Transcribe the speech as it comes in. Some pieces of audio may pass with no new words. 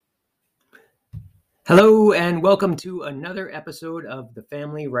Hello, and welcome to another episode of the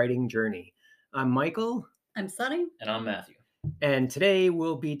Family Writing Journey. I'm Michael, I'm Sunny. And I'm Matthew. and today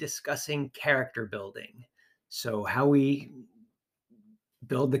we'll be discussing character building. So, how we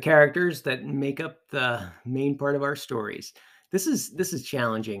build the characters that make up the main part of our stories. This is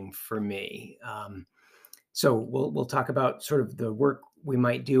challenging for me. So, we'll talk about sort of the work we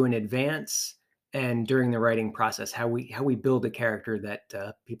might do in advance and during the writing process, how we build a character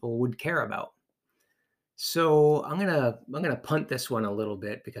that people would care about. So I'm gonna punt this one a little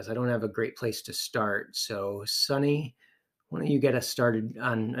bit because I don't have a great place to start. So Sunny, why don't you get us started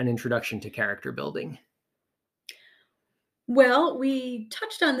on an introduction to character building? Well, we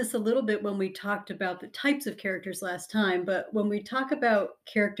touched on this a little bit when we talked about the types of characters last time, but when we talk about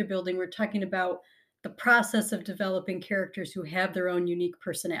character building, we're talking about the process of developing characters who have their own unique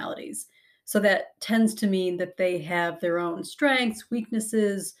personalities. So that tends to mean that they have their own strengths,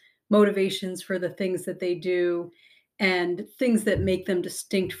 weaknesses, motivations for the things that they do, and things that make them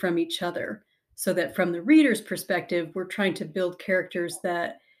distinct from each other. So that from the reader's perspective, we're trying to build characters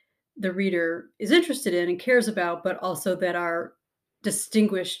that the reader is interested in and cares about, but also that are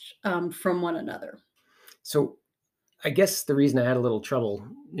distinguished from one another. So I guess the reason I had a little trouble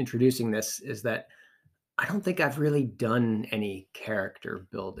introducing this is that I don't think I've really done any character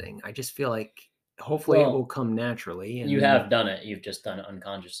building. I just feel like hopefully it Well, will come naturally. And You have done it. You've just done it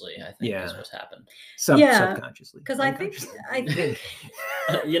unconsciously, I think is Yeah. what's happened. Yeah, subconsciously. because I think Unconsciously.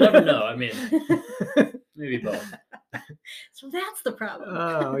 You never know. I mean, maybe both. so that's the problem.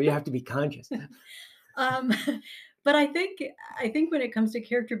 Oh, you have to be conscious. Um, but I think when it comes to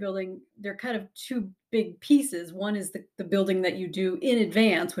character building, they're kind of two big pieces. One is the building that you do in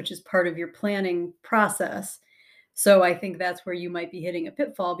advance, which is part of your planning process. So I think that's where you might be hitting a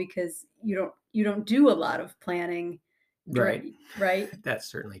pitfall because you don't do a lot of planning, Right. right? That's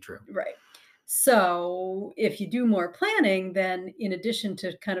certainly true. Right. So if you do more planning, then in addition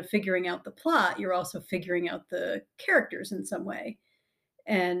to kind of figuring out the plot, you're also figuring out the characters in some way.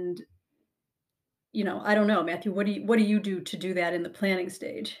 And I don't know, Matthew, what do you do to do that in the planning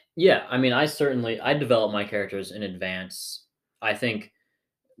stage? Yeah, I mean, I develop my characters in advance. I think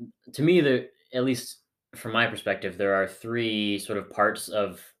to me, at least from my perspective, there are three sort of parts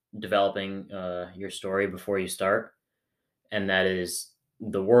of developing your story before you start, and that is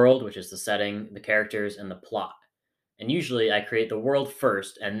the world, which is the setting, the characters, and the plot. And usually I create the world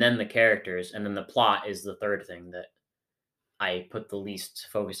first and then the characters, and then the plot is the third thing that I put the least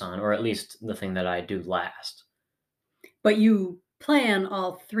focus on, or at least the thing that I do last. But you plan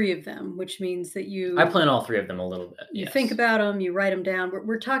all three of them, which means that I plan all three of them a little bit. you Yes. think about them, you write them down.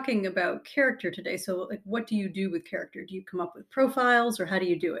 We're talking about character today. So like what do you do with character? Do you come up with profiles or how do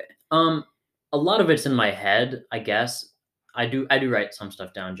you do it? A lot of it's in my head, I guess. I do write some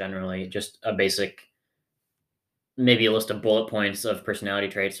stuff down generally, just a basic, maybe a list of bullet points of personality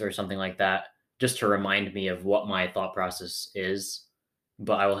traits or something like that, just to remind me of what my thought process is.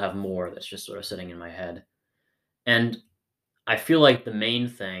 But I will have more that's just sort of sitting in my head. And I feel like the main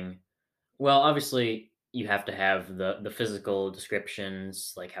thing, well, obviously you have to have the physical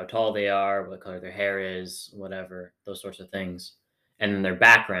descriptions, like how tall they are, what color their hair is, whatever, those sorts of things. And then their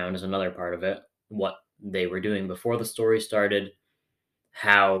background is another part of it, what they were doing before the story started,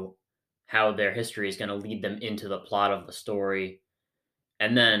 how their history is going to lead them into the plot of the story.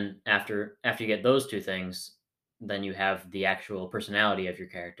 And then after you get those two things, then you have the actual personality of your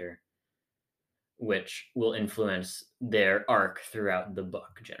character, which will influence their arc throughout the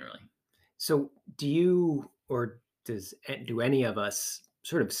book generally. So do you or do any of us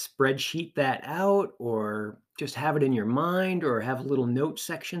sort of spreadsheet that out or just have it in your mind or have a little note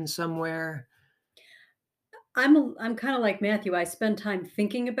section somewhere? I'm kind of like Matthew. I spend time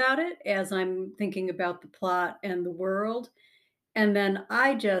thinking about it as I'm thinking about the plot and the world. And then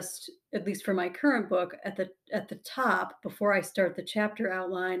I just, at least for my current book, at the top, before I start the chapter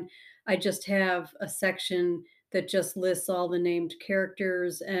outline, I just have a section that just lists all the named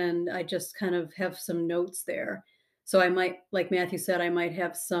characters and I just kind of have some notes there. So I might, like Matthew said, I might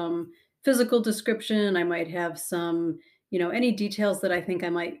have some physical description, I might have some, any details that I think I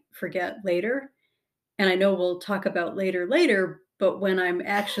might forget later. And I know we'll talk about later, but when I'm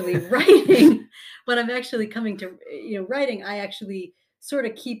actually writing, when I'm actually coming to, writing, I actually sort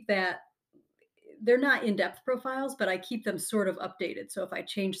of keep that. They're not in-depth profiles, but I keep them sort of updated. So if I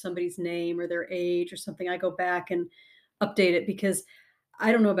change somebody's name or their age or something, I go back and update it because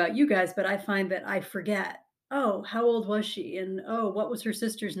I don't know about you guys, but I find that I forget. Oh, how old was she? And oh, what was her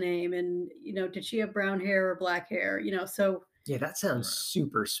sister's name? And did she have brown hair or black hair? So Yeah, that sounds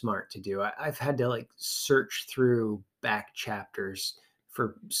super smart to do. I've had to like search through back chapters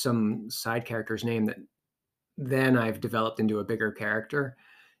for some side character's name that then I've developed into a bigger character,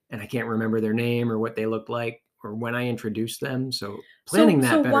 and I can't remember their name or what they look like or when I introduced them. So planning So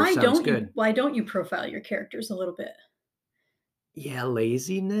that better why sounds don't you good. why don't you profile your characters a little bit? Yeah,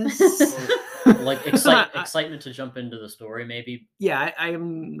 laziness. Or like excitement to jump into the story, maybe. Yeah, I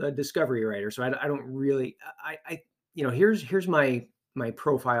am a discovery writer, so I don't really. Here's my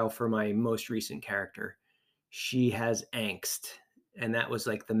profile for my most recent character. She has angst, and that was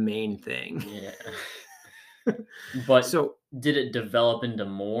like the main thing. Yeah. But So did it develop into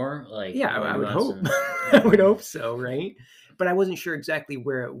more? Like, yeah, were I you would on hope. some I would oh, hope so, right? But I wasn't sure exactly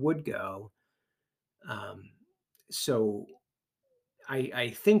where it would go. Um, so I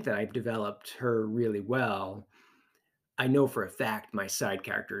think that I've developed her really well. I know for a fact my side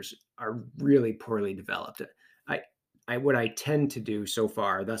characters are really poorly developed. I, what I tend to do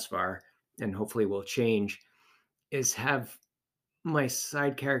thus far, and hopefully will change, is have my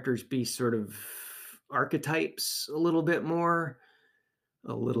side characters be sort of archetypes a little bit more,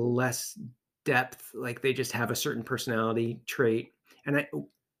 a little less depth, like they just have a certain personality trait.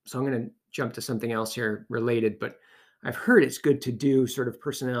 So I'm going to jump to something else here related, but I've heard it's good to do sort of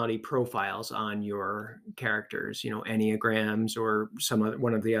personality profiles on your characters, enneagrams or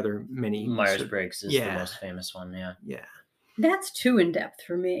one of the other many. Myers-Briggs is the Yeah, most famous one, yeah. yeah. That's too in depth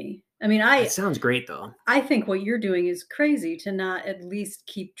for me. I mean, That sounds great though. I think what you're doing is crazy to not at least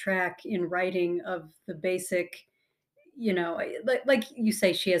keep track in writing of the basic, like you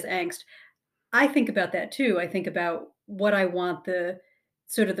say, she has angst. I think about that too. I think about what I want the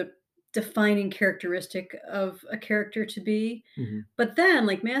sort of the defining characteristic of a character to be. Mhm. But then,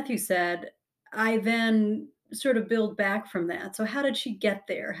 like Matthew said, I then sort of build back from that. So how did she get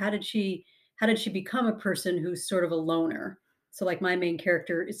there? How did she become a person who's sort of a loner? So like my main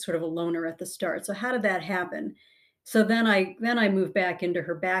character is sort of a loner at the start. So how did that happen? So then I move back into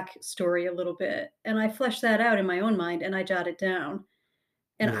her backstory a little bit and I flesh that out in my own mind and I jot it down.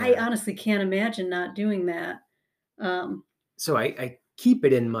 And I Yeah. honestly can't imagine not doing that. Um, So I keep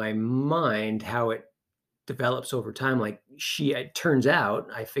it in my mind how it develops over time. Like it turns out,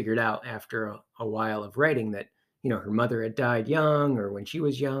 I figured out after a while of writing that, her mother had died young or when she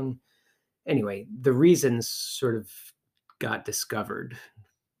was young. Anyway, the reasons sort of got discovered.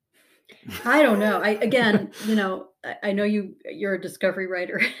 I don't know. I again, I know you're a discovery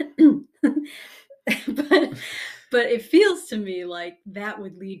writer, but it feels to me like that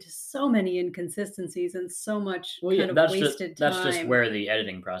would lead to so many inconsistencies and so much Well, yeah, kind of wasted that's just time where the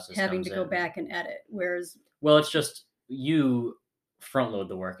editing process having comes to go in. back and edit. Whereas Well, it's just you front load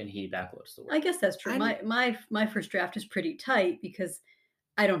the work and he backloads the I work. guess that's true. I My first draft is pretty tight because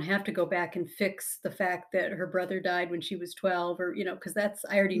I don't have to go back and fix the fact that her brother died when she was 12 or, because that's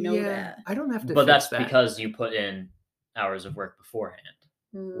I already know Yeah, that. I don't have to But fix that's that. because you put in hours of work beforehand,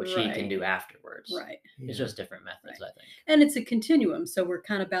 which he can Right. do afterwards. Right. It's Yeah. just different methods, Right. I think. And it's a continuum, so we're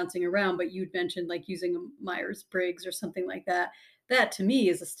kind of bouncing around, but you'd mentioned like using a Myers-Briggs or something like that. That to me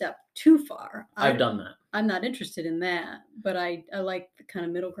is a step too far. I've done that. I'm not interested in that, but I like the kind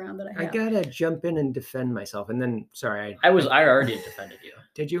of middle ground that I I have. gotta jump in and defend myself, and then sorry, I already defended you.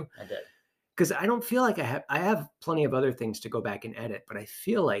 did you? I did. Because I don't feel like I have plenty of other things to go back and edit, but I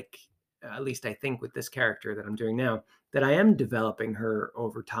feel like, at least I think with this character that I'm doing now, that I am developing her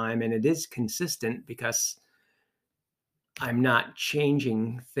over time, and it is consistent because I'm not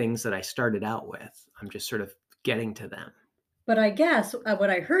changing things that I started out with. I'm just sort of getting to them. But I guess what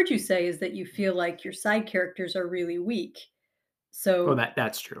I heard you say is that you feel like your side characters are really weak. Well, So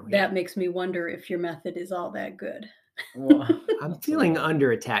that's true. Yeah. that makes me wonder if your method is all that good. Well, I'm that's a feeling little-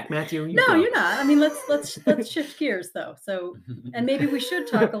 under attack, Matthew. You No, go. you're not. I mean, let's shift gears though. So, and maybe we should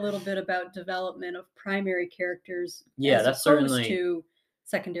talk a little bit about development of primary characters Yeah, as that's opposed certainly to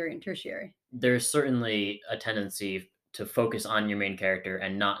secondary and tertiary. there's certainly a tendency to focus on your main character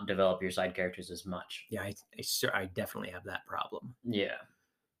and not develop your side characters as much. Yeah, I definitely have that problem. Yeah.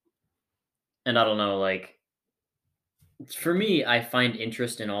 And I don't know, like for me, I find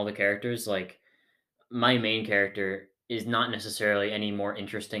interest in all the characters. Like my main character is not necessarily any more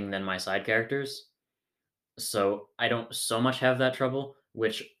interesting than my side characters. So I don't so much have that trouble,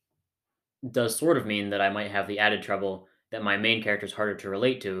 which does sort of mean that I might have the added trouble that my main character is harder to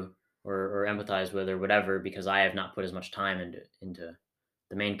relate to or empathize with or whatever because I have not put as much time into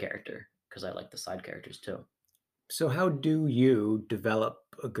the main character because I like the side characters too. So how do you develop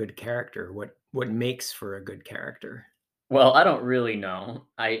a good character? What makes for a good character? Well, I don't really know.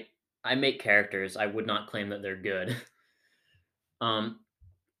 I make characters. I would not claim that they're good. um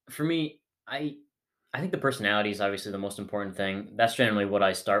for me, I think the personality is obviously the most important thing. That's generally what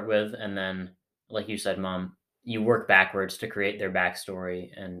I start with and then like you said, Mom, you work backwards to create their backstory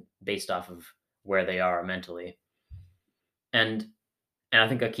and based off of where they are mentally. And I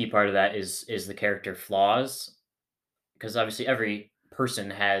think a key part of that is the character flaws, because obviously every person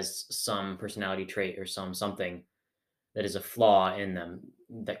has some personality trait or something that is a flaw in them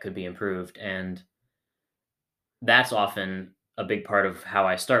that could be improved, and that's often a big part of how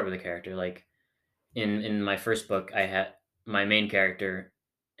I start with a character. Like in my first book, I had my main character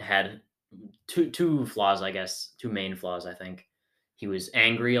had two flaws, I guess, two main flaws, I think. He was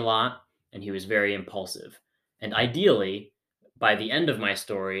angry a lot and he was very impulsive. And ideally, by the end of my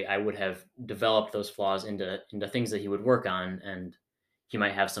story, I would have developed those flaws into things that he would work on, and he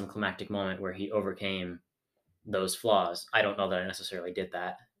might have some climactic moment where he overcame those flaws. I don't know that I necessarily did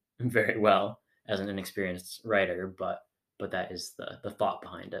that very well as an inexperienced writer, but that is the thought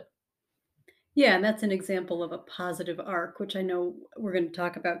behind it. Yeah, and that's an example of a positive arc, which I know we're going to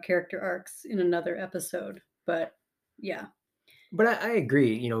talk about character arcs in another episode. But yeah. But I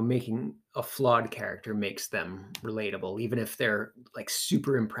agree, making a flawed character makes them relatable, even if they're like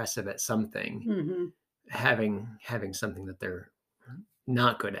super impressive at something. Hmm. Having something that they're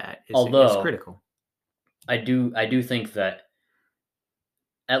not good at is Although critical. I do think that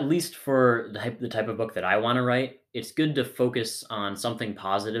at least for the type of book that I want to write, it's good to focus on something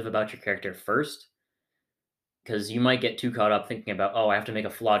positive about your character first, because you might get too caught up thinking about, oh, I have to make a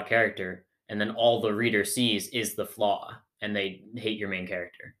flawed character, and then all the reader sees is the flaw, and they hate your main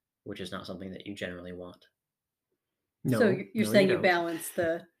character, which is not something that you generally want. So No, you're no, you saying you don't. balance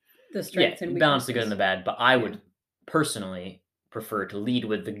the Yeah, strengths and balance the good and the weaknesses. bad, but I Yeah. would personally prefer to lead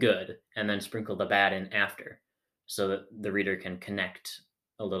with the good and then sprinkle the bad in after, so that the reader can connect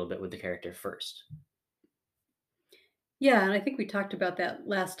a little bit with the character first. Yeah, and I think we talked about that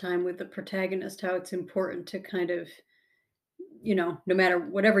last time with the protagonist, how it's important to kind of, no matter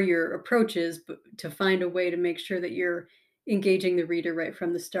whatever your approach is, but to find a way to make sure that you're engaging the reader right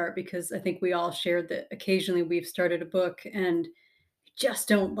from the start. Because I think we all shared that occasionally we've started a book and just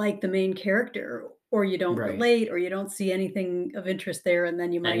don't like the main character, or you don't Right. relate, or you don't see anything of interest there, and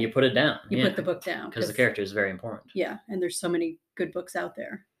then And you put it down, you put yeah, the book down because the because character is very important. yeah, and there's so many good books out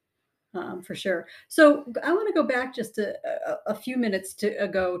there. For sure. So I want to go back just a few minutes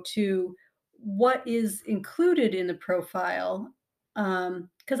ago to what is included in the profile,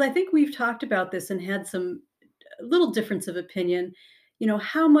 because I think we've talked about this and had some little difference of opinion.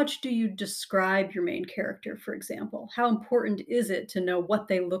 How much do you describe your main character, for example? How important is it to know what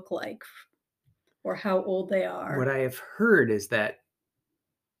they look like or how old they What are? I have heard is that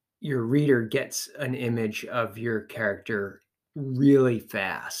your reader gets an image of your character really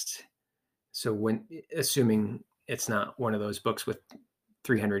fast. So assuming it's not one of those books with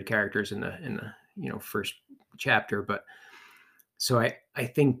 300 characters in the first chapter, but so I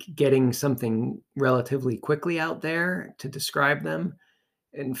think getting something relatively quickly out there to describe them.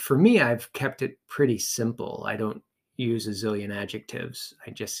 And for me, I've kept it pretty simple. I don't use a zillion adjectives.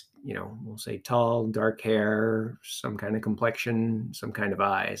 I just, we'll say tall, dark hair, some kind of complexion, some kind of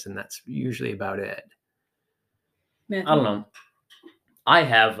eyes, and that's usually about it. I don't Matthew? know. I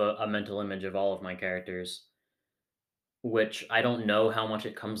have a mental image of all of my characters, which I don't know how much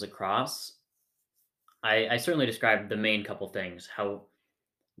it comes across. I certainly described the main couple things, how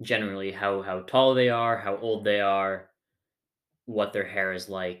generally how tall they are, how old they are, what their hair is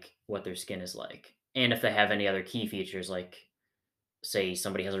like, what their skin is like, and if they have any other key features, like say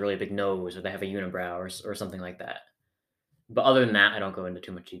somebody has a really big nose or they have a unibrow or something like that. But other than that, I don't go into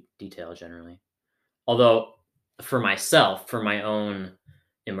too much detail generally. Although for myself, for my own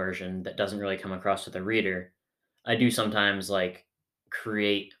immersion that doesn't really come across to the reader, I do sometimes like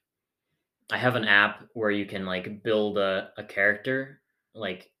create I have an app where you can like build a character.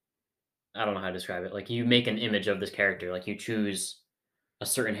 Like I don't know how to describe it. Like you make an image of this character. Like you choose a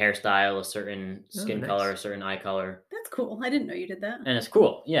certain hairstyle, a certain Oh, skin color, nice. a certain eye color, That's cool. I didn't know you did that. and it's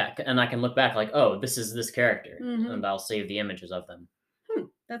cool. Yeah, and I can look back like, oh, this is this character, Hmm. and I'll save the images of them.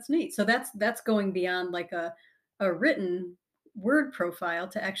 That's neat. So that's going beyond like a written word profile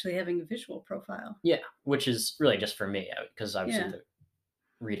to actually having a visual profile. Yeah, which is really just for me because obviously Yeah. the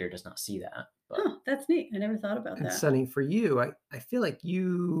reader does not see that. But Huh, that's neat. I never thought about And that. Sunny, for you, I feel like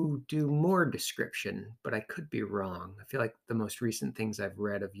you do more description, but I could be wrong. I feel like the most recent things I've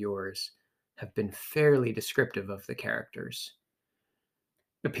read of yours have been fairly descriptive of the characters,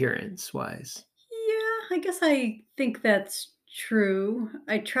 appearance wise. Yeah, I guess I think that's true.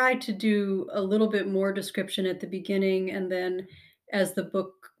 I try to do a little bit more description at the beginning, and then as the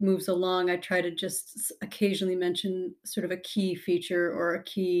book moves along, I try to just occasionally mention sort of a key feature or a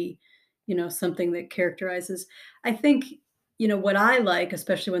key, something that characterizes. I think, what I like,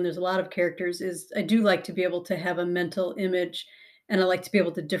 especially when there's a lot of characters, is I do like to be able to have a mental image, and I like to be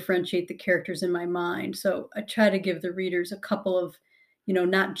able to differentiate the characters in my mind. So I try to give the readers a couple of,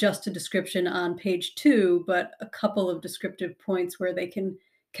 not just a description on page 2, but a couple of descriptive points where they can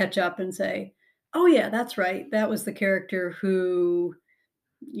catch up and say, "Oh yeah, that's right. That was the character who,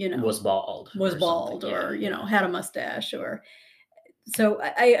 Was bald was or something. bald Yeah, or, yeah. had a mustache or." So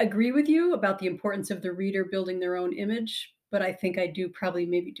I agree with you about the importance of the reader building their own image, but I think I do probably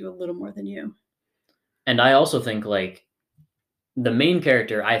maybe do a little more than you. And I also think like the main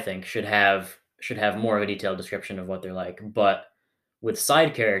character, I think, should have more of a detailed description of what they're like. But with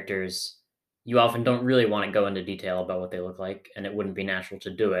side characters, you often don't really want to go into detail about what they look like, and it wouldn't be natural to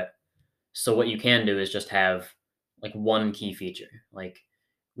do it. So what you can do is just have like one key feature. Like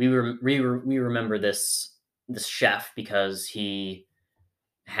we remember this chef because he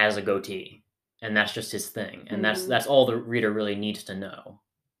has a goatee, and that's just his thing, and that's Mhm. that's all the reader really needs to know.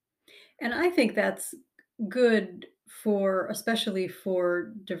 And I think that's good for especially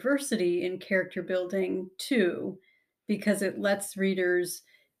for diversity in character building too, because it lets readers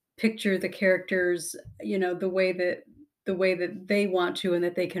picture the characters, the way that they want to and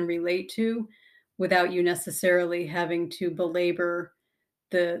that they can relate to without you necessarily having to belabor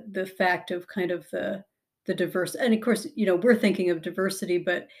the fact of kind of the diverse. And of course, we're thinking of diversity,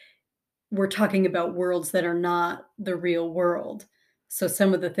 but we're talking about worlds that are not the real world. So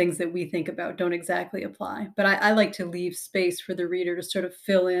some of the things that we think about don't exactly apply. But I like to leave space for the reader to sort of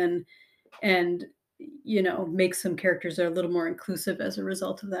fill in and, make some characters that are a little more inclusive as a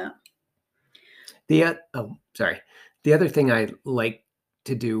result of that. Sorry. The other thing I like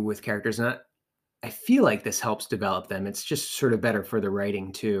to do with characters, and I feel like this helps develop them. It's just sort of better for the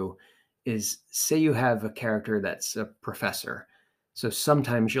writing too. Is say you have a character that's a professor. So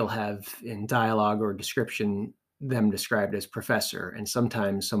sometimes you'll have in dialogue or description them described as professor, and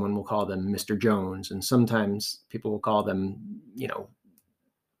sometimes someone will call them Mr. Jones, and sometimes people will call them,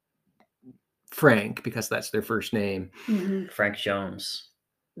 Frank because that's their first name. Mhm. Frank Jones.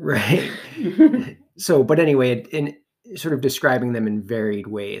 Right. So, but anyway, in sort of describing them in varied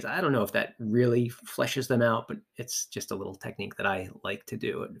ways, I don't know if that really fleshes them out, but it's just a little technique that I like to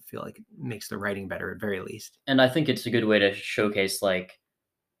do. And I feel like it makes the writing better at very least. And I think it's a good way to showcase like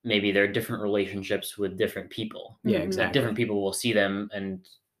maybe their different relationships with different people. Yeah, Mhm. Like different exactly. people will see them and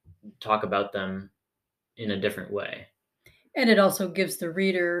talk about them in a different way. And it also gives the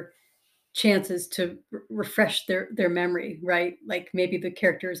reader chances to refresh their memory, right? Like maybe the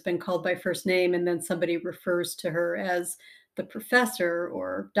character has been called by first name and then somebody refers to her as the professor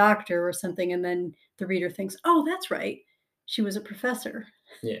or doctor or something, and then the reader thinks, "Oh, that's right. She was a professor."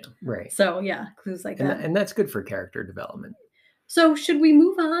 Yeah. Right. So, yeah, clues like And that. and that's good for character development. So, should we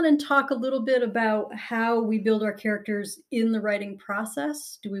move on and talk a little bit about how we build our characters in the writing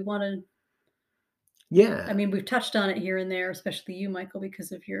process? Do we want to I Yeah. mean, we've touched on it here and there, especially you, Michael,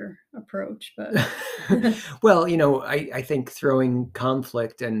 because of your approach, but Well, I think throwing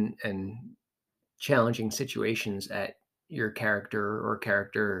conflict and challenging situations at your character or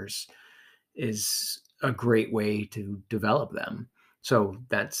characters is a great way to develop them. So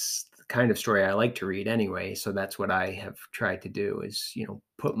that's the kind of story I like to read anyway. So that's what I have tried to do is,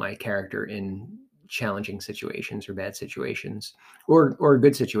 put my character in challenging situations or bad situations or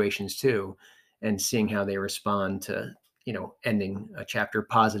good situations too, and seeing how they respond to, ending a chapter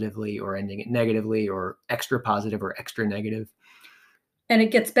positively or ending it negatively or extra positive or extra negative. and it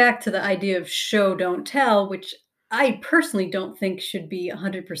gets back to the idea of show don't tell, which I personally don't think should be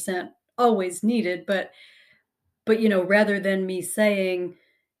 100% always needed, but rather than me saying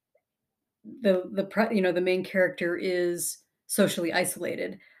the main character is socially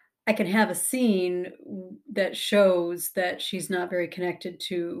isolated, I can have a scene that shows that she's not very connected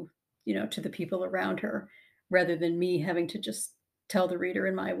to the people around her, rather than me having to just tell the reader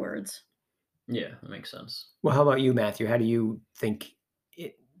in my words. Yeah, that makes sense. Well, how about you, Matthew? How do you think,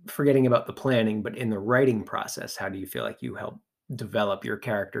 it, forgetting about the planning, but in the writing process, how do you feel like you help develop your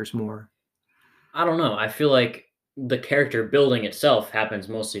characters more? I don't know. I feel like the character building itself happens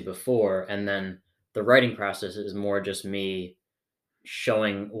mostly before, and then the writing process is more just me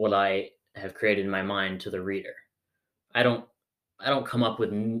showing what I have created in my mind to the reader. I don't I don't come up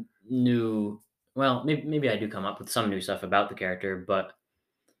with new well, maybe I do come up with some new stuff about the character, but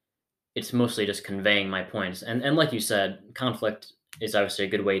it's mostly just conveying my points. And like you said, conflict is obviously a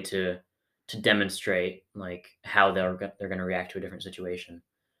good way to demonstrate like how they're going to react to a different situation.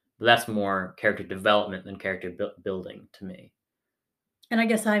 But that's more character development than character building to me. And I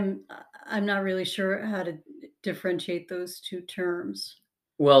guess I'm not really sure how to differentiate those two terms.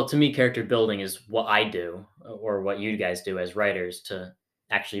 Well, to me, character building is what I do, or what you guys do as writers to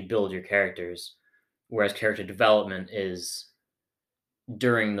actually build your characters, whereas character development is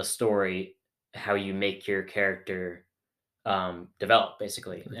during the story how you make your character develop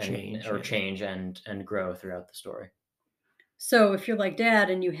basically Or and change. or Yeah. change and grow throughout the story. So if you're like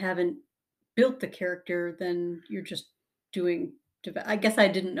Dad and you haven't built the character, then you're just doing I guess I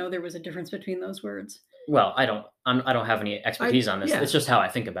didn't know there was a difference between those words. Well, I don't have any expertise on this. It's Yeah. just how I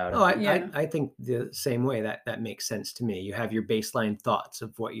think about Oh, it. Yeah. I think the same way. That makes sense to me. You have your baseline thoughts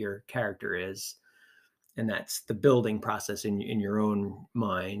of what your character is, and that's the building process in your own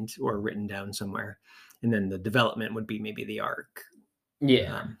mind or written down somewhere. And then the development would be maybe the arc.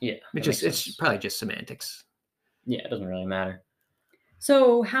 Yeah, yeah, that makes It's sense. probably just semantics. Yeah, it doesn't really matter.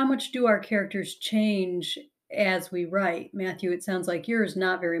 So how much do our characters change as we write? Matthew, it sounds like yours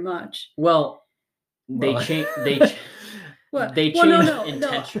not very much. Well, they Well, change. Well, They well, no, change no, no.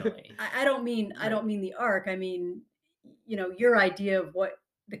 intentionally. I don't mean the arc. I mean, your idea of what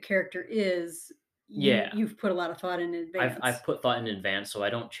the character is, Yeah, you've put a lot of thought in I've advance. put thought in advance, so I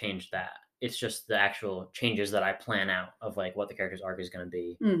don't change that. It's just the actual changes that I plan out of like what the character's arc is going to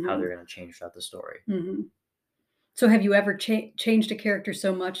be, how Hmm. they're going to change throughout the story. Hmm. So have you ever changed a character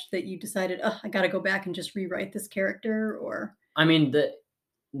so much that you decided, oh, I got to go back and just rewrite this character? Or I mean, the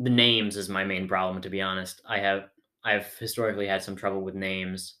names is my main problem, to be honest. I've historically had some trouble with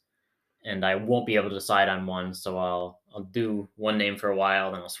names, and I won't be able to decide on one. So I'll do one name for a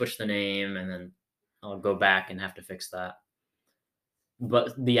while, then I'll switch the name, and then I'll go back and have to fix that.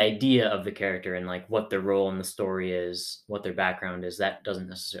 But the idea of the character and like what their role in the story is, what their background is, that doesn't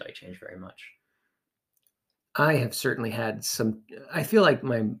necessarily change very much. I have certainly had some. I feel like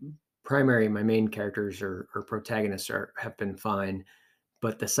my main characters or protagonists have been fine,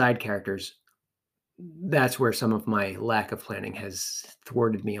 but the side characters, that's where some of my lack of planning has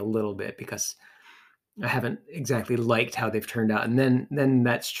thwarted me a little bit because I haven't exactly liked how they've turned out. And then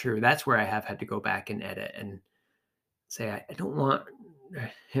that's true. That's where I have had to go back and edit and say I don't want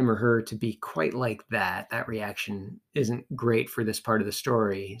him or her to be quite like that. That reaction isn't great for this part of the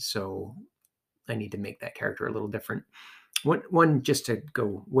story, so I need to make that character a little different. One just to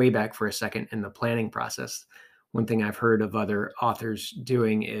go way back for a second in the planning process. One thing I've heard of other authors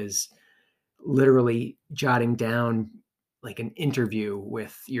doing is literally jotting down like an interview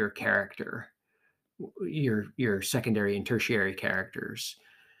with your character, your secondary and tertiary characters,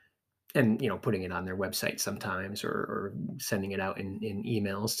 and putting it on their website sometimes or sending it out in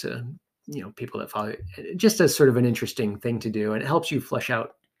emails to people that follow it, just as sort of an interesting thing to do, and it helps you flesh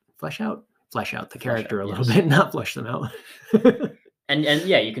out the Flesh out, character a little yes. bit, not flesh them out. And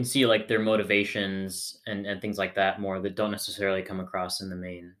yeah, you can see like their motivations and things like that more that don't necessarily come across in the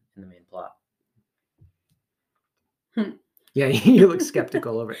main plot. Hmm. Yeah, you look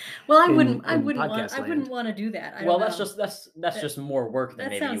skeptical over it. Well, I in wouldn't podcast want land. to do that. I Well, don't that's know. just that's That just more work than that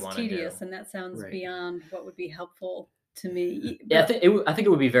maybe you sounds want to do. tedious, and that sounds Right. beyond what would be helpful to me. Yeah, But I think it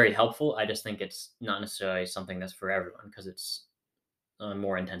would be very helpful. I just think it's not necessarily something that's for everyone because it's a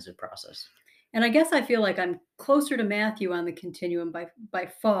more intensive process. and I guess I feel like I'm closer to Matthew on the continuum by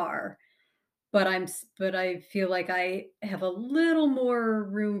far, but but I feel like I have a little more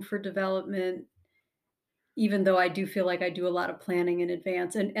room for development, even though I do feel like I do a lot of planning in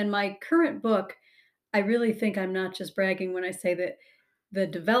advance. And my current book, I really think I'm not just bragging when I say that the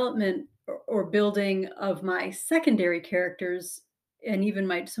development or building of my secondary characters and even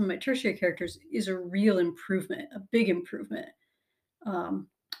my some of my tertiary characters is a real improvement, a big improvement, um,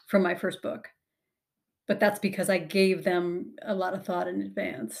 from my first book. But that's because I gave them a lot of thought in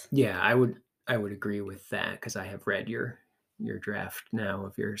advance. Yeah, I would agree with that because I have read your draft now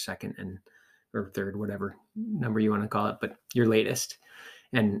of your second and or third, whatever number you want to call it, but your latest.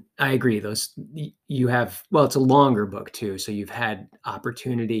 And I agree, you have, well, it's a longer book too, so you've had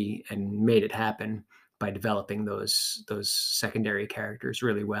opportunity and made it happen by developing those secondary characters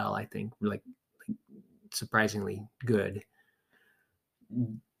really well. I think like surprisingly good.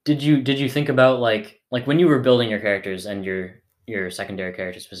 Did you think about like when you were building your characters and your secondary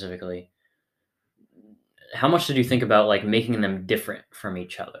characters specifically? How much did you think about like making them different from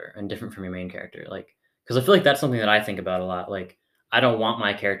each other and different from your main character? Like, because I feel like that's something that I think about a lot. Like, I don't want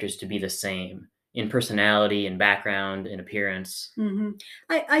my characters to be the same in personality, in background, in appearance. Hmm.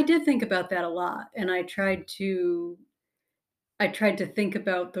 I did think about that a lot, and I tried to think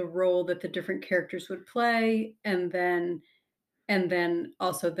about the role that the different characters would play, and then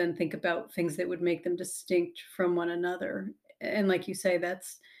also then think about things that would make them distinct from one another. And like you say,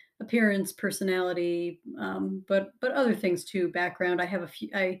 that's appearance, personality, but other things too, background. I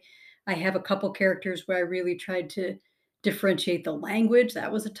have a couple characters where I really tried differentiate the language,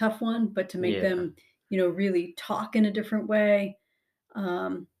 that was a tough one, but to make Yeah. them, really talk in a different way.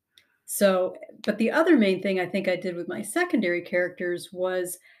 Um, so, but the other main thing I think I did with my secondary characters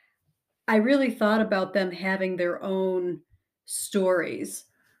was I really thought about them having their own stories.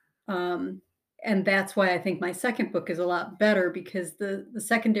 Um, and that's why I think my second book is a lot better because the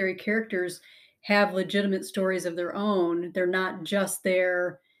secondary characters have legitimate stories of their own. They're not just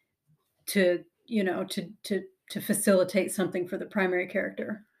there to, to facilitate something for the primary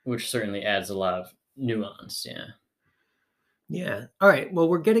character. Which certainly adds a lot of nuance. Yeah. Yeah. All right. Well,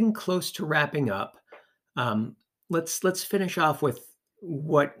 we're getting close to wrapping up. Um, let's finish off with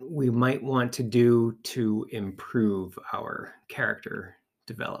what we might want to do to improve our character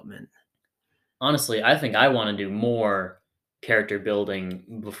development. Honestly, I think I want to do more character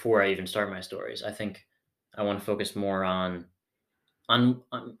building before I even start my stories. I think I want to focus more on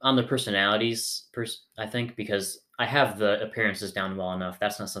the personalities. I think because I have the appearances down well enough.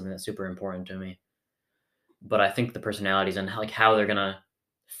 That's not something that's super important to me. But I think the personalities and like how they're gonna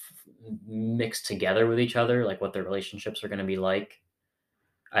mix together with each other, like what their relationships are gonna be like.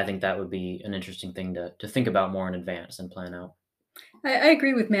 I think that would be an interesting thing to think about more in advance and plan out. I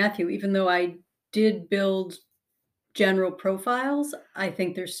agree with Matthew, even though I did build general profiles, I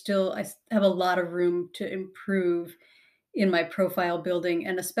think have a lot of room to improve in my profile building,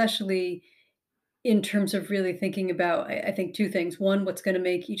 and especially in terms of really thinking about, I think two things. One, what's going to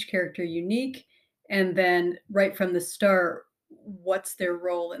make each character unique, and then right from the start, what's their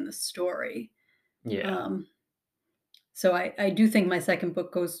role in the story. Yeah. So I do think my second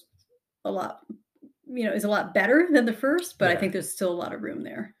book goes a lot, is a lot better than the first, but I Yeah. think there's still a lot of room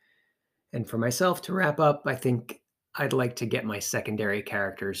there. And for myself to wrap up, I think I'd like to get my secondary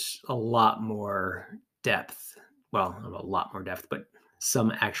characters a lot more depth. Well, not a lot more depth, but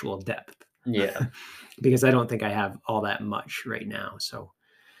some actual depth. Yeah. Because I don't think I have all that much right now. So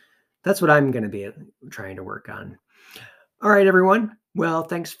that's what I'm going to be trying to work on. All right, everyone. Well,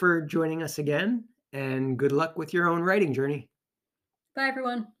 thanks for joining us again, and good luck with your own writing journey. Bye,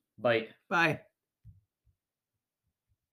 everyone. Bye. Bye.